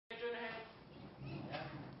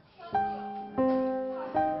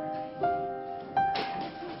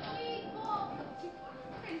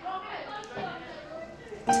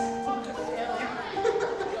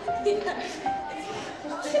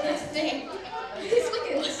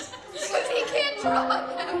Alright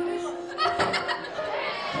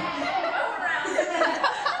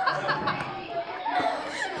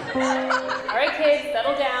kids,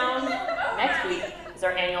 settle down. Next week is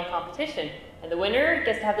our annual competition, and the winner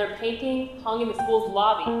gets to have their painting hung in the school's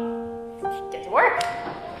lobby. Get to work!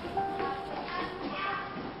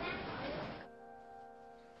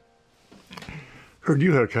 Heard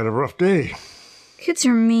you had kind of a rough day. Kids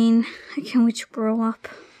are mean. I can't wait to grow up.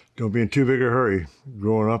 Don't be in too big a hurry.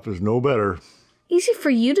 Growing up is no better. Easy for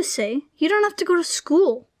you to say. You don't have to go to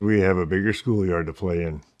school. We have a bigger schoolyard to play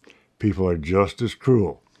in. People are just as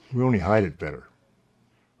cruel. We only hide it better.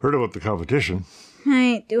 Heard about the competition? I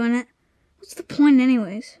ain't doing it. What's the point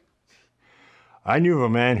anyways? I knew of a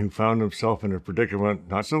man who found himself in a predicament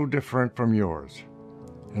not so different from yours.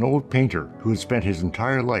 An old painter who had spent his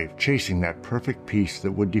entire life chasing that perfect piece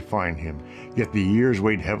that would define him, yet the years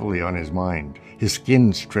weighed heavily on his mind. His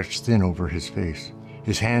skin stretched thin over his face,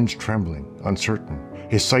 his hands trembling, uncertain,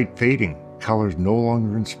 his sight fading, colors no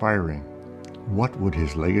longer inspiring. What would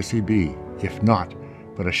his legacy be, if not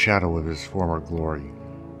but a shadow of his former glory?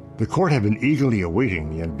 The court had been eagerly awaiting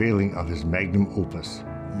the unveiling of his magnum opus.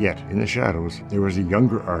 Yet, in the shadows, there was a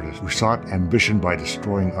younger artist who sought ambition by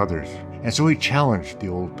destroying others. And so he challenged the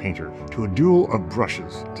old painter to a duel of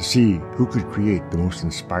brushes to see who could create the most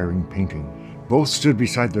inspiring painting. Both stood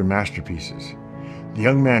beside their masterpieces. The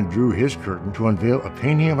young man drew his curtain to unveil a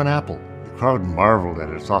painting of an apple. The crowd marveled at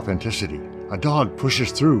its authenticity. A dog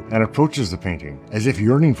pushes through and approaches the painting, as if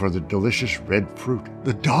yearning for the delicious red fruit.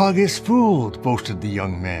 "The dog is fooled," boasted the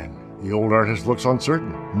young man. The old artist looks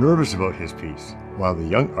uncertain, nervous about his piece, while the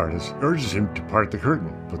young artist urges him to part the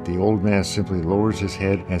curtain. But the old man simply lowers his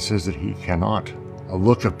head and says that he cannot. A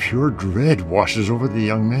look of pure dread washes over the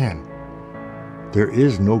young man. There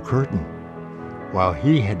is no curtain. While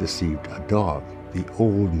he had deceived a dog, the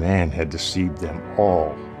old man had deceived them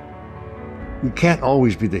all. We can't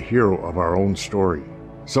always be the hero of our own story.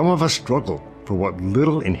 Some of us struggle for what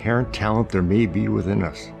little inherent talent there may be within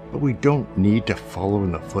us. But we don't need to follow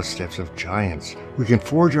in the footsteps of giants. We can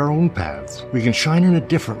forge our own paths. We can shine in a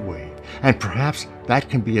different way. And perhaps that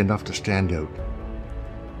can be enough to stand out.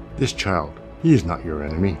 This child, he is not your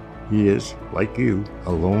enemy. He is, like you,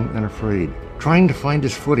 alone and afraid, trying to find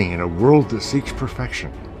his footing in a world that seeks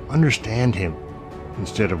perfection. Understand him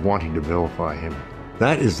instead of wanting to vilify him.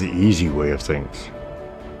 That is the easy way of things.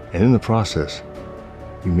 And in the process,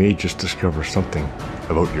 you may just discover something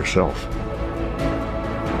about yourself.